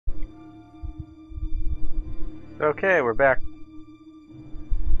Okay, we're back.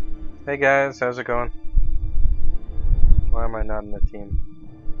 Hey guys, how's it going? Why am I not in the team?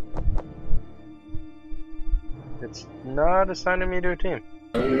 It's not assigning me to a team.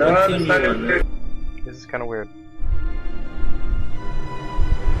 This is kind of weird.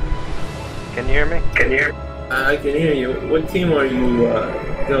 Can you hear me? I can hear you. What team are you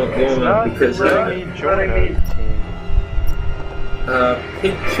going on? Because letting me join a team.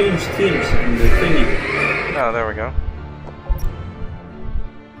 Change teams in the thingy. Oh, there we go.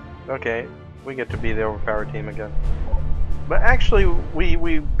 Okay, we get to be the overpowered team again. But actually,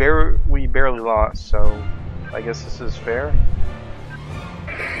 we barely lost, so I guess this is fair.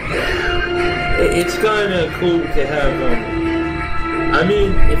 It's kind of cool to have. I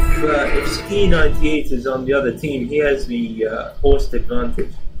mean, if Ski98 is on the other team, he has the host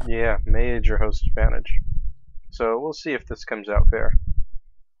advantage. Yeah, major host advantage. So we'll see if this comes out fair.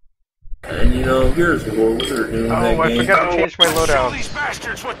 And you know, here's what we're doing. Oh, I forgot to change my loadout. These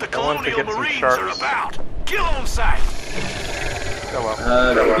bastards what the I wanted to Colonial get some Marines sharps. are about. Kill on sight. Oh well.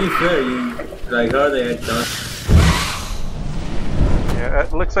 To be fair, you like how they had done. Yeah,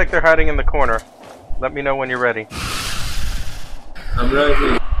 it looks like they're hiding in the corner. Let me know when you're ready. I'm right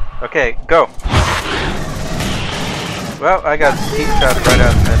here. Okay, go. Well, I got heat shot right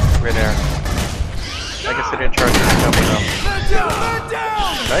out in midair. I guess I didn't charge it.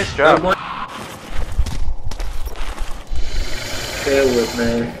 Nice job. Stay with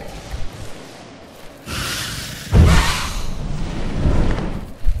man.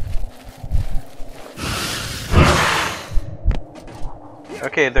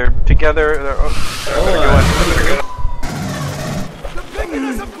 Okay, they're together. They're, They're picking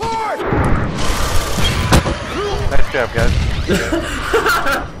us apart. Nice job, guys.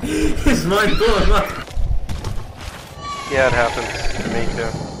 His mind blowing up. Yeah, it happens to me too.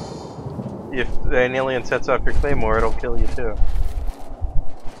 If an alien sets off your claymore, it'll kill you too.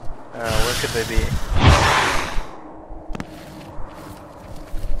 Where could they be?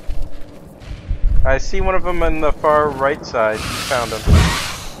 I see one of them on the far right side. Found him.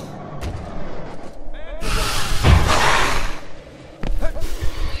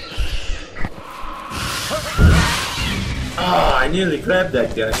 Oh, I nearly grabbed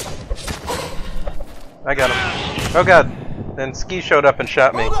that guy. I got him. Oh god. Then Ski showed up and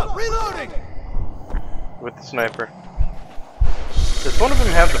shot me. Hold up, reloading. With the sniper. Does one of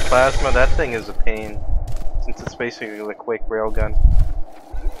them have the plasma? That thing is a pain. Since it's basically a Quake railgun.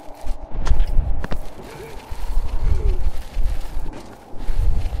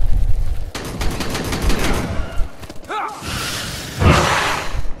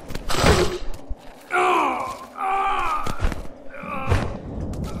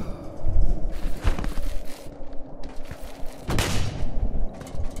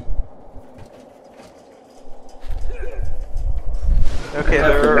 Okay,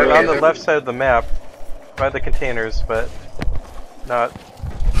 they're on the left side of the map, by the containers, but not.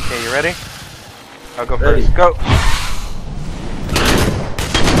 Okay, you ready? I'll go first. Go!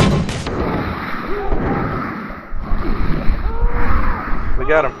 We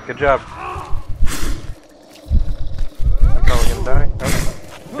got him. Good job. I'm probably gonna die. Oh.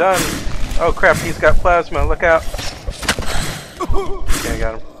 Done! Oh crap, he's got plasma. Look out! Okay, I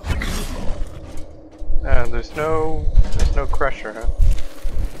got him. There's no crusher, huh?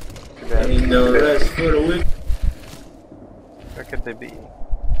 Ain't no rest for the wicked. Where could they be?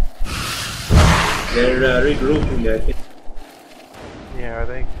 They're regrouping, I think. Yeah, are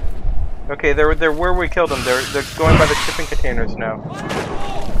they? Okay, they're where we killed them. They're going by the shipping containers now.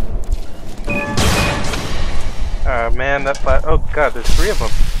 Oh man, oh god, there's 3 of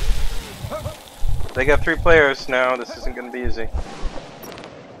them. They got 3 players now. This isn't gonna be easy.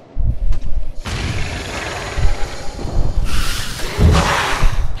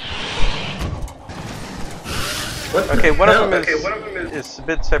 Okay, one of them is a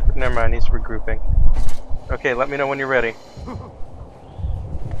bit separate. Never mind, he's regrouping. Okay, let me know when you're ready.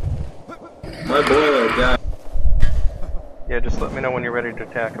 My boiler guy. Yeah, just let me know when you're ready to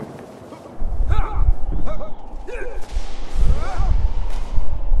attack him.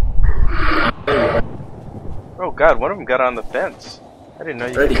 Oh god, one of them got on the fence. I didn't know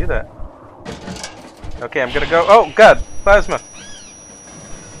you could do that. Okay, I'm gonna go. Oh god, plasma.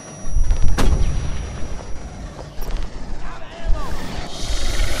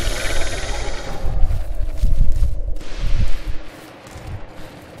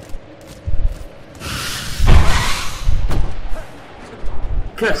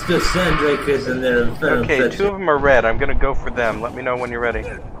 Catch the Sandrakers in there. Okay, 2 of them are red. I'm gonna go for them. Let me know when you're ready.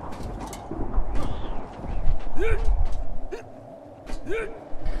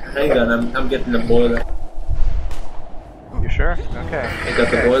 Hang on, I'm getting the boiler. Sure? Okay. I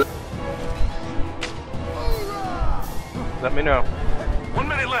got the boiler. Let me know. 1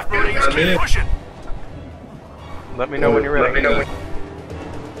 minute left, Marines. I'm Keep in. pushing. Let me know when you're ready.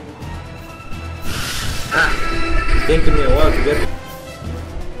 Ah! Taking me a while to get.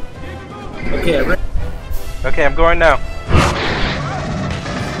 Okay, I'm ready. Okay, I'm going now.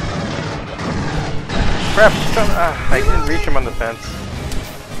 Crap! I didn't reach him on the fence.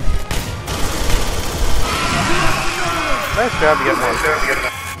 Nice job, you got one.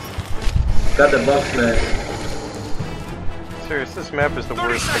 Got the box, man. Serious, this map is the 30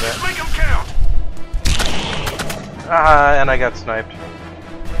 worst for seconds. that. Make them count. And I got sniped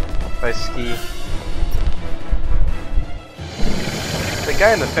by Ski. The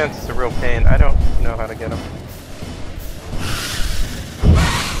guy in the fence is a real pain. I don't know how to get him.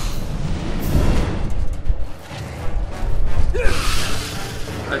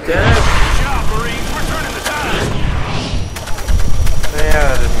 Attack! Good job, Marines. We're turning the tide. Yeah,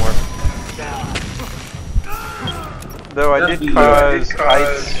 that didn't work. Though I did cause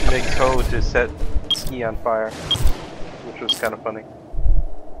Ice MiG's hoe to set Ski on fire, which was kind of funny.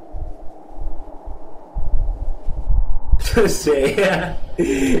 Say, yeah.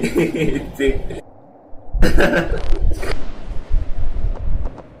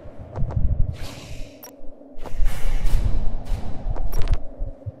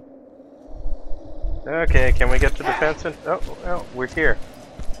 Okay, can we get to the fence? Oh, well, we're here.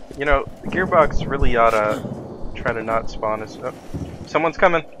 You know, the gearbox really oughta try to not spawn us. Oh, someone's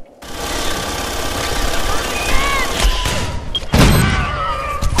coming.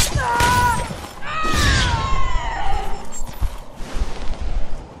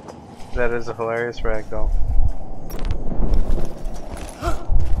 That is a hilarious ragdoll.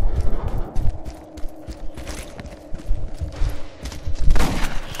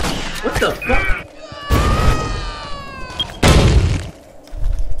 What the fuck?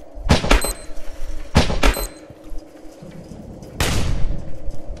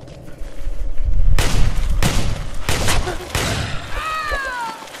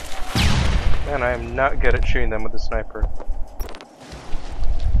 Man, I am not good at shooting them with a sniper.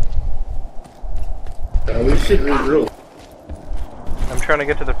 We should regroup. I'm trying to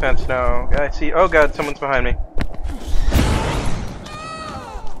get to the fence now. I see. Oh god, someone's behind me.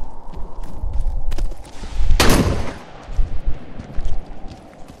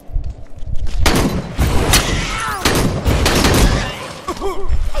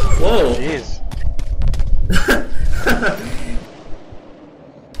 Whoa! Jeez.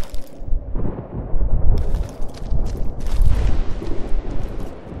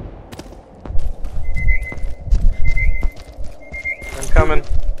 I'm coming.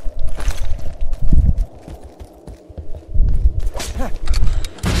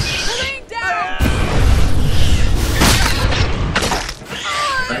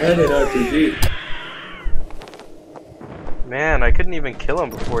 I had an RPG. Man, I couldn't even kill him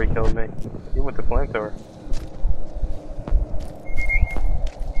before he killed me. Even with the flamethrower.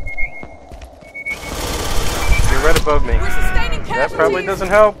 You're right above me. That probably doesn't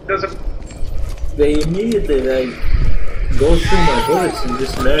help. They immediately like go through my bullets and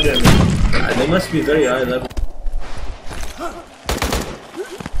just murder me. They must be very high level.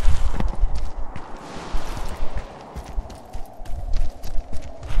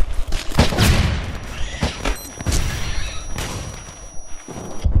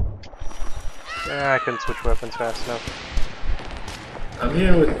 I couldn't switch weapons fast enough. I'm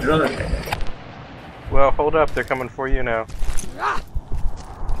here with drone. Well, hold up, they're coming for you now.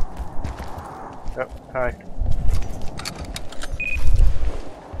 Oh, hi.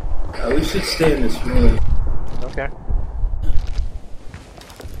 We should stay in this room. Okay.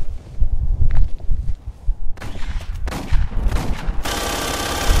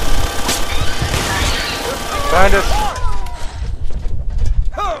 Find us!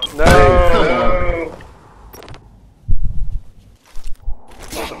 No!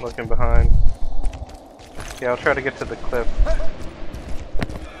 Wasn't looking behind. Yeah, I'll try to get to the cliff.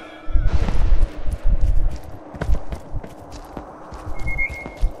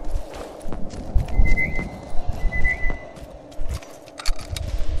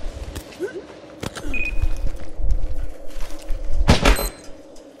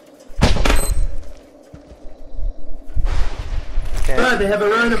 Ah, they have a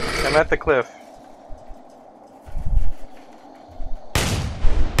rhino. I'm at the cliff.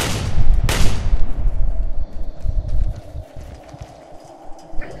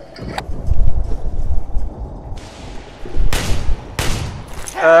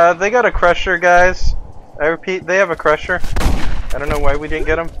 They got a crusher, guys. I repeat, they have a crusher. I don't know why we didn't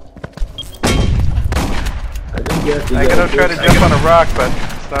get them. I didn't you have to I go gotta try to first. jump on a rock, but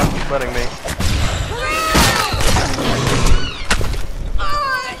it's not letting me.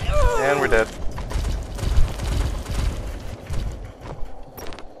 And we're dead.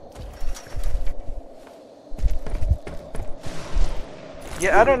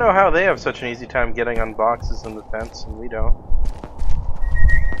 Yeah, I don't know how they have such an easy time getting on boxes in the fence, and we don't.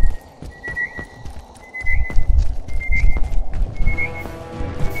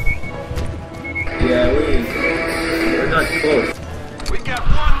 Yeah, we're not close. We got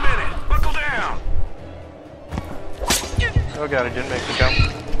 1 minute. Buckle down. Oh god, I didn't make the jump.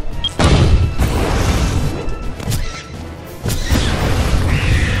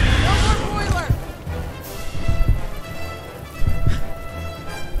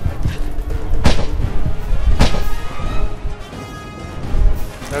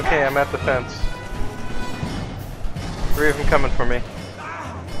 Okay, I'm at the fence. 3 of them coming for me.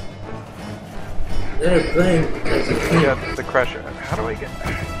 They're playing as a I team. got the Crusher. How do I get...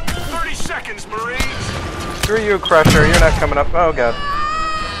 30 seconds, Marines. Screw you, Crusher. You're not coming up. Oh god.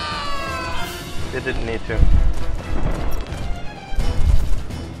 It didn't need to.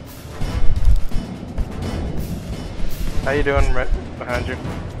 How you doing? Right behind you.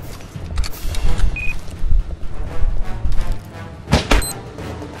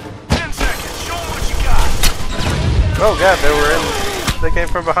 Oh god, they came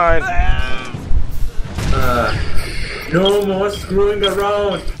from behind. No more screwing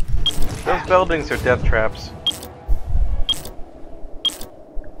around. Those buildings are death traps.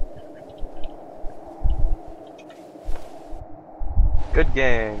 Good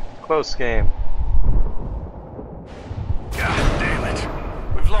game. Close game. God damn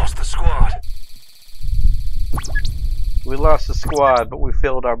it. We've lost the squad. We lost the squad, but we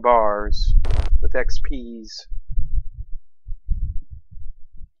filled our bars with XPs.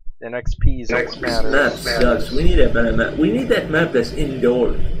 And XPs don't matter. Map sucks. We need a better map. We need that map that's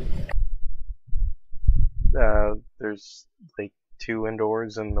indoors. There's like 2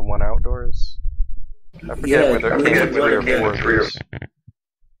 indoors and the 1 outdoors. I forget whether it came with 3 or 4 of these.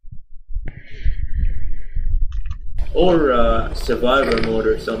 Or survivor mode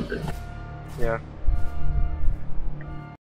or something. Yeah.